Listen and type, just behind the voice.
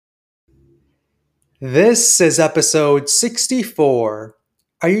This is episode 64.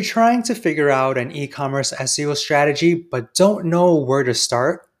 Are you trying to figure out an e-commerce SEO strategy but don't know where to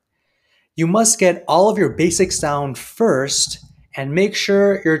start? You must get all of your basics down first and make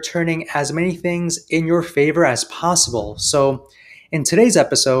sure you're turning as many things in your favor as possible. So, in today's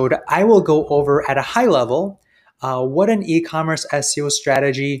episode, I will go over at a high level what an e-commerce SEO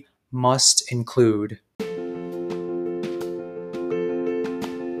strategy must include.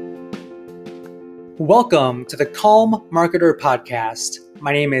 Welcome to the Calm Marketer Podcast.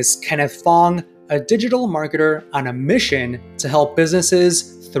 My name is Kenneth Fong, a digital marketer on a mission to help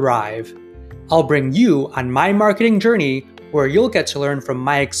businesses thrive. I'll bring you on my marketing journey where you'll get to learn from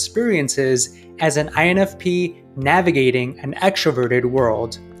my experiences as an INFP navigating an extroverted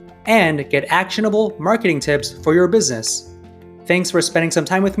world and get actionable marketing tips for your business. Thanks for spending some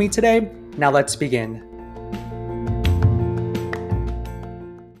time with me today. Now let's begin.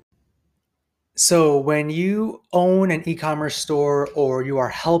 So when you own an e-commerce store or you are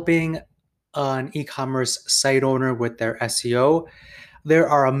helping an e-commerce site owner with their SEO, there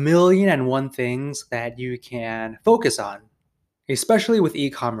are a million and one things that you can focus on, especially with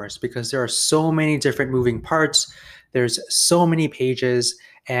e-commerce, because there are so many different moving parts. There's so many pages,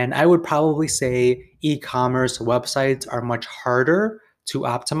 and I would probably say e-commerce websites are much harder to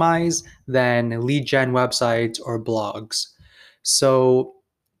optimize than lead gen websites or blogs. So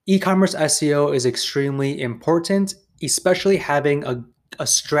e-commerce SEO is extremely important, especially having a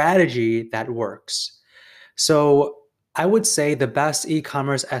strategy that works. So I would say the best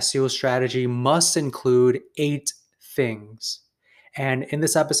e-commerce SEO strategy must include 8 things. And in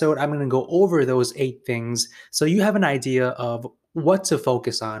this episode, I'm going to go over those 8 things so you have an idea of what to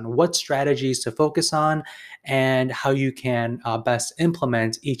focus on, what strategies to focus on, and how you can best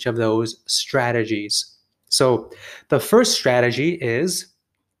implement each of those strategies. So the first strategy is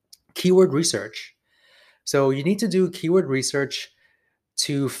keyword research. So you need to do keyword research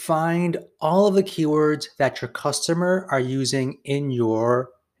to find all of the keywords that your customer are using in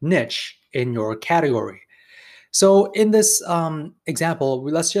your niche, in your category. So in this example,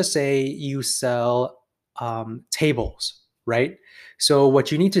 let's just say you sell tables, right? So what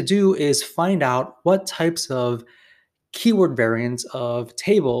you need to do is find out what types of keyword variants of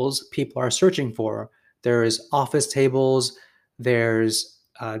tables people are searching for. There's office tables, there's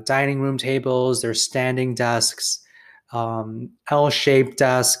dining room tables, there's standing desks, L-shaped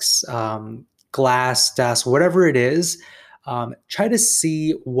desks, glass desks, whatever it is. Try to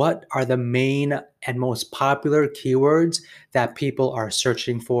see what are the main and most popular keywords that people are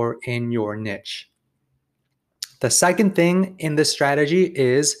searching for in your niche. The second thing in this strategy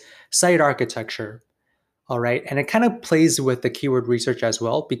is site architecture. All right. And it kind of plays with the keyword research as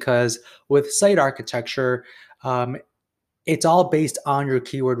well, because with site architecture, it's all based on your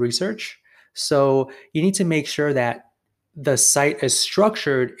keyword research. So you need to make sure that the site is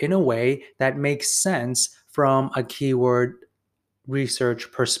structured in a way that makes sense from a keyword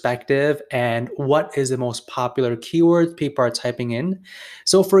research perspective and what is the most popular keywords people are typing in.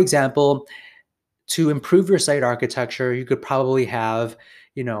 So for example, to improve your site architecture, you could probably have,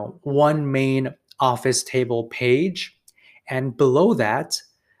 one main office table page, and below that,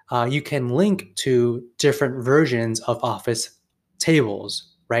 you can link to different versions of office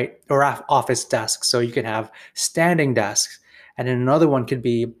tables, right? Or office desks. So you can have standing desks, and then another one could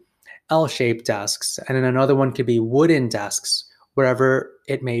be L-shaped desks, and then another one could be wooden desks, wherever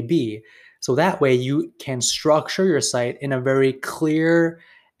it may be. So that way you can structure your site in a very clear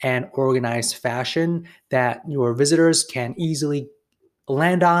and organized fashion that your visitors can easily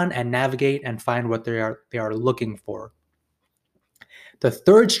land on and navigate and find what they are looking for. The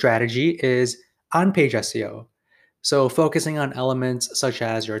third strategy is on-page SEO. So focusing on elements such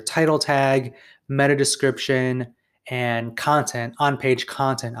as your title tag, meta description, and content, on-page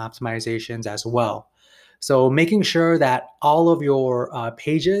content optimizations as well. So making sure that all of your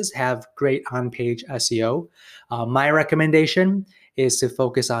pages have great on-page SEO. My recommendation is to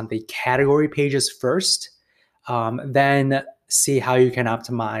focus on the category pages first, then see how you can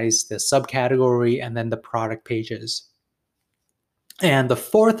optimize the subcategory and then the product pages. And the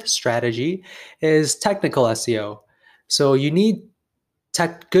fourth strategy is technical SEO. So you need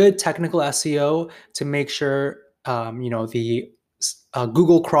good technical SEO to make sure the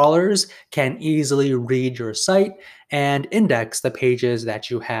Google crawlers can easily read your site and index the pages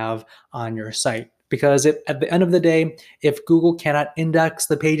that you have on your site. Because at the end of the day, if Google cannot index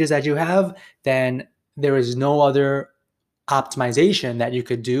the pages that you have, then there is no other optimization that you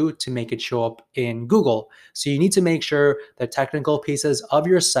could do to make it show up in Google. So you need to make sure the technical pieces of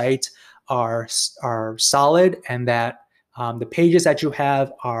your site are solid and that the pages that you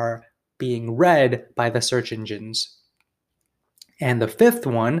have are being read by the search engines. And the fifth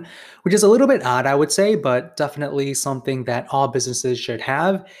one, which is a little bit odd, I would say, but definitely something that all businesses should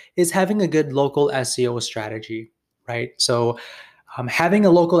have, is having a good local SEO strategy, right? So having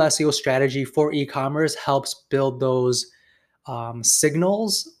a local SEO strategy for e-commerce helps build those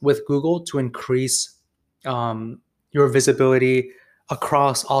signals with Google to increase your visibility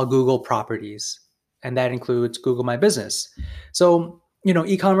across all Google properties. And that includes Google My Business. So,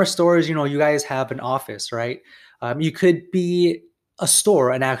 e-commerce stores, you guys have an office, right? You could be a store,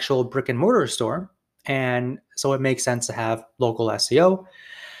 an actual brick and mortar store. And so it makes sense to have local SEO.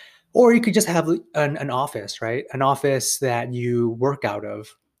 Or you could just have an office, right? An office that you work out of.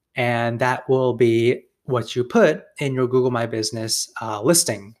 And that will be what you put in your Google My Business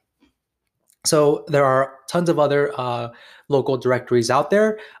listing. So there are tons of other local directories out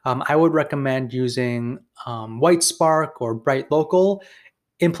there. I would recommend using WhiteSpark or Bright Local.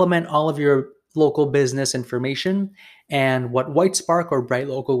 Implement all of your local business information. And what WhiteSpark or Bright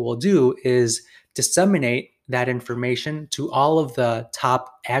Local will do is disseminate that information to all of the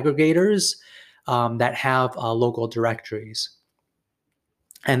top aggregators that have local directories.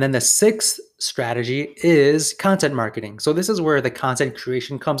 And then the sixth strategy is content marketing. So this is where the content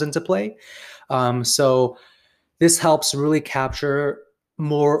creation comes into play. So this helps really capture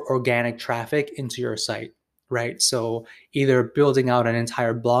more organic traffic into your site, right? So either building out an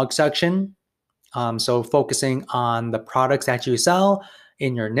entire blog section, so focusing on the products that you sell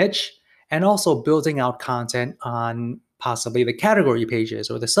in your niche, and also building out content on possibly the category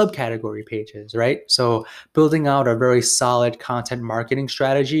pages or the subcategory pages, right? So building out a very solid content marketing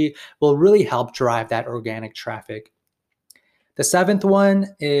strategy will really help drive that organic traffic. The seventh one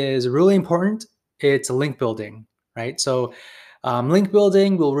is really important. It's link building, right? So link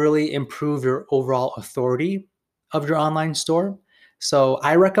building will really improve your overall authority of your online store. So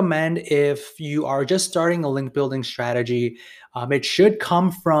I recommend, if you are just starting a link building strategy, it should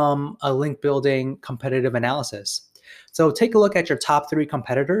come from a link building competitive analysis. So take a look at your top 3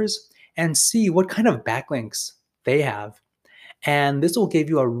 competitors and see what kind of backlinks they have. And this will give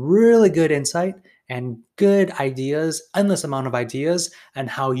you a really good insight and good ideas, endless amount of ideas, on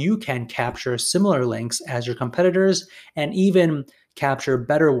how you can capture similar links as your competitors and even capture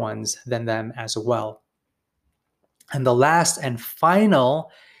better ones than them as well. And the last and final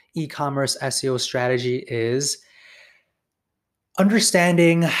e-commerce SEO strategy is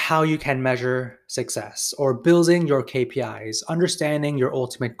understanding how you can measure success, or building your KPIs, understanding your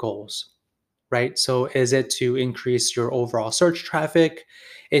ultimate goals, right? So is it to increase your overall search traffic,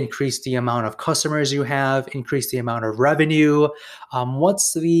 increase the amount of customers you have, increase the amount of revenue?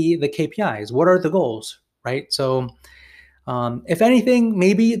 What's the KPIs? What are the goals, right? So if anything,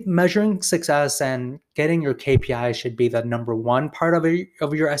 maybe measuring success and getting your KPIs should be the number one part of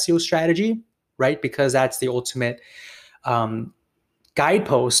your SEO strategy, right? Because that's the ultimate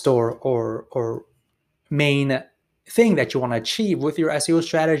guidepost or main thing that you want to achieve with your SEO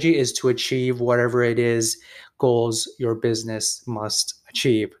strategy, is to achieve whatever it is goals your business must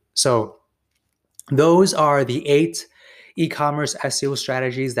achieve. So those are the 8 e-commerce SEO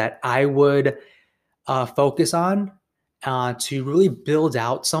strategies that I would focus on to really build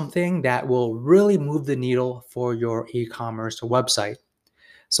out something that will really move the needle for your e-commerce website.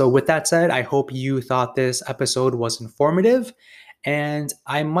 So with that said, I hope you thought this episode was informative, and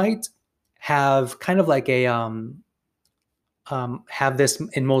I might have kind of like a have this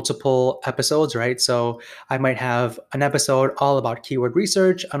in multiple episodes, right? So I might have an episode all about keyword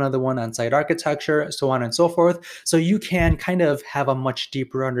research, another one on site architecture, so on and so forth. So you can kind of have a much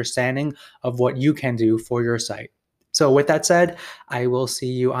deeper understanding of what you can do for your site. So with that said, I will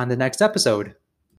see you on the next episode.